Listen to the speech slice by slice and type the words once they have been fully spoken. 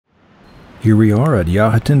Here we are at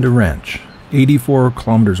Ha Tinda Ranch, 84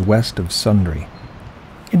 kilometers west of Sundre.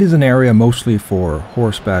 It is an area mostly for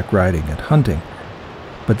horseback riding and hunting,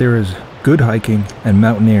 but there is good hiking and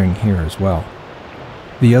mountaineering here as well.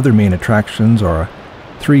 The other main attractions are a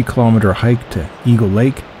 3-kilometer hike to Eagle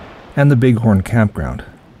Lake and the Bighorn campground.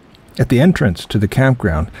 At the entrance to the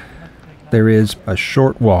campground, there is a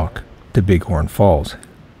short walk to Bighorn Falls.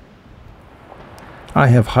 I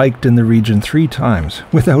have hiked in the region 3 times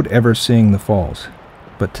without ever seeing the falls,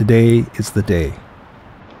 but today is the day.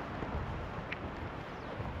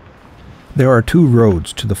 There are 2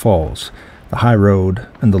 roads to the falls, the high road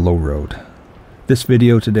and the low road. This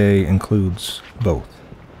video today includes both.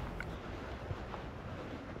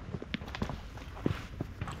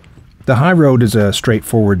 The high road is a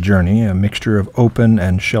straightforward journey, a mixture of open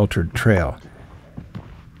and sheltered trail.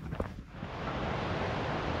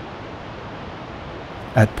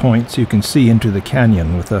 At points you can see into the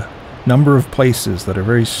canyon with a number of places that are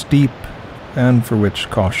very steep and for which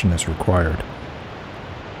caution is required.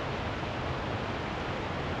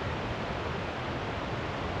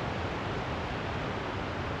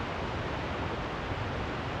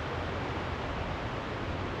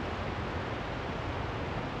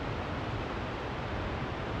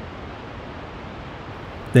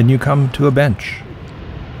 Then you come to a bench.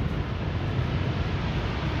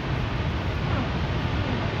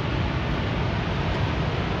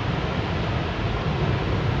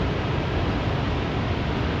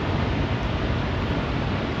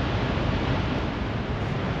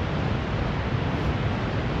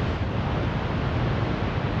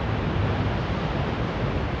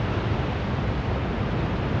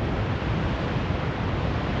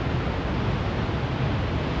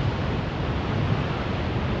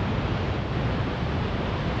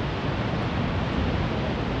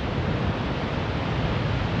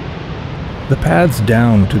 The paths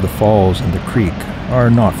down to the falls and the creek are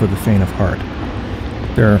not for the faint of heart.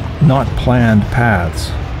 They're not planned paths,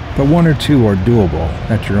 but 1 or 2 are doable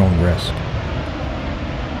at your own risk.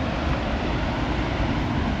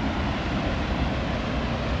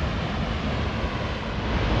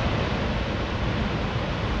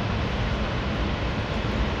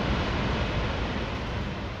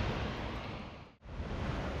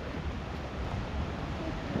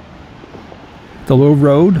 The low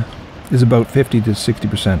road is about 50 to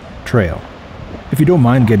 60% trail. If you don't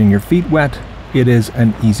mind getting your feet wet, it is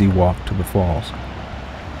an easy walk to the falls.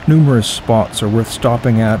 Numerous spots are worth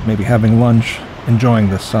stopping at, maybe having lunch, enjoying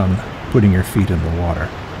the sun, putting your feet in the water.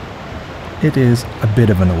 It is a bit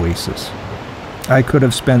of an oasis. I could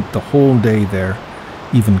have spent the whole day there,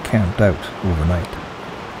 even camped out overnight.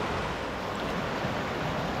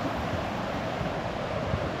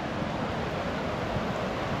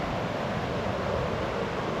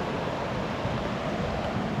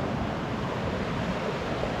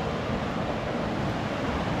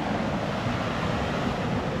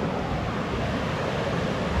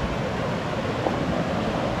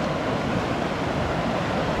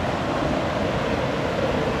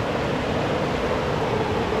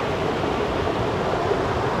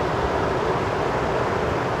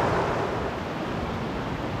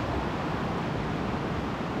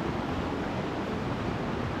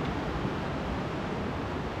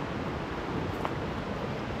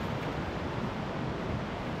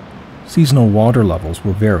 Seasonal water levels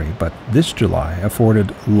will vary, but this July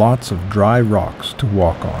afforded lots of dry rocks to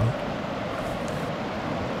walk on.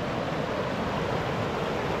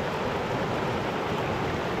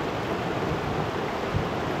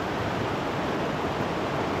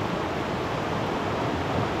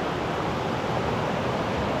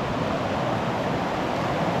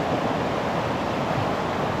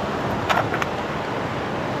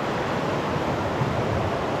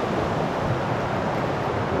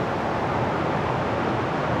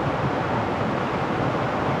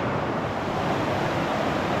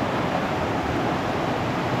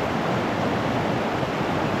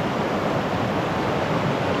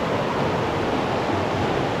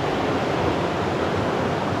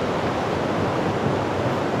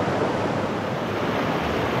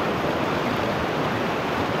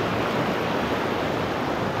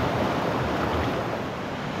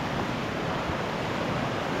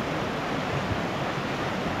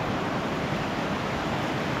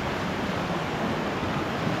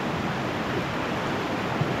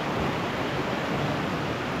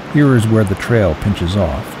 Here is where the trail pinches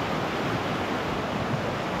off.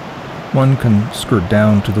 One can skirt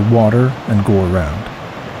down to the water and go around.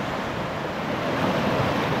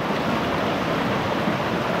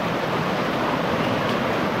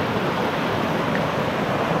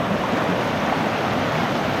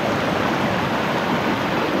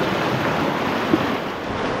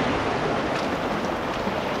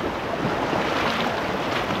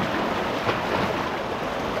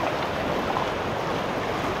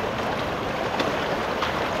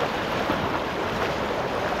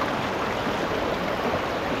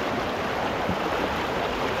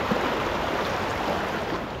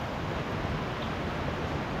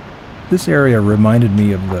 This area reminded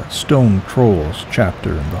me of the stone trolls chapter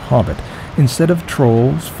in The Hobbit. Instead of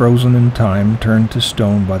trolls frozen in time turned to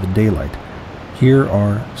stone by the daylight, here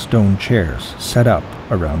are stone chairs set up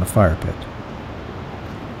around the fire pit.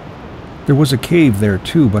 There was a cave there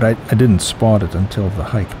too, but I didn't spot it until the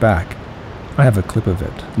hike back. I have a clip of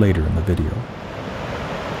it later in the video.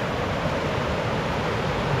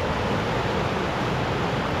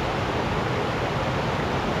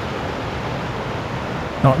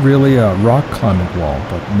 Not really a rock climbing wall,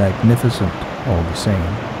 but magnificent all the same.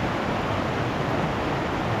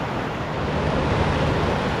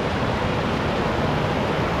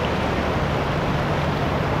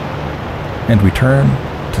 And we turn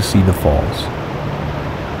to see the falls.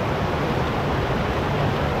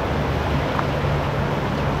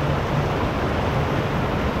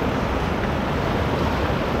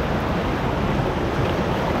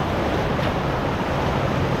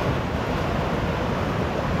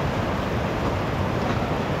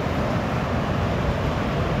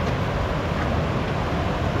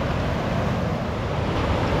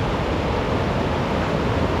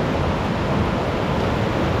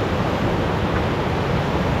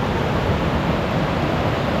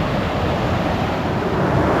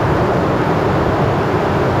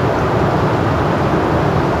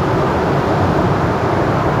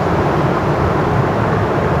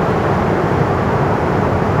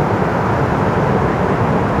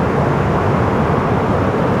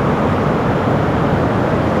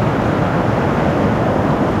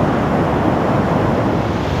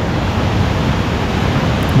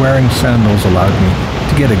 Wearing sandals allowed me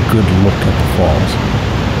to get a good look at the falls.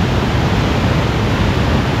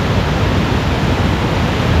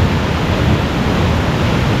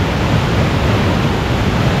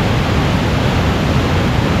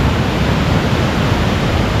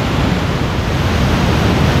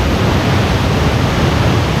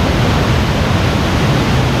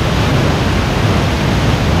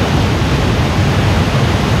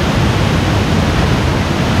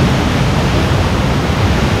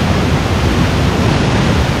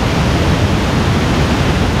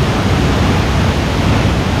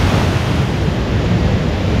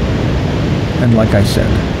 And like I said,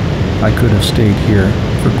 I could have stayed here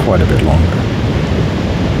for quite a bit longer.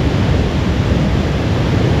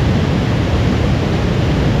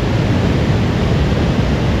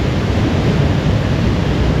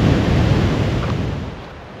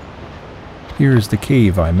 Here is the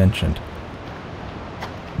cave I mentioned.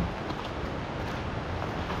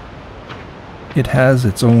 It has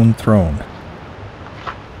its own throne.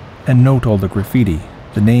 And note all the graffiti,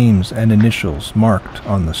 the names and initials marked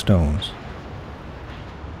on the stones.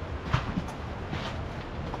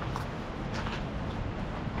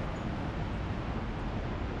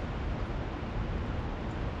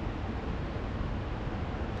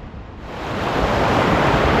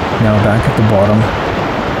 Now back at the bottom,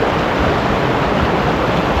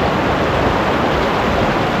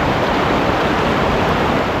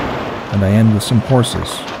 and I end with some horses,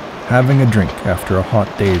 having a drink after a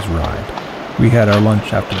hot day's ride. We had our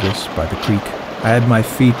lunch after this by the creek. I had my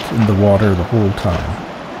feet in the water the whole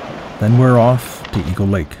time. Then we're off to Eagle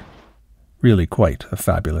Lake. Really quite a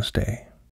fabulous day.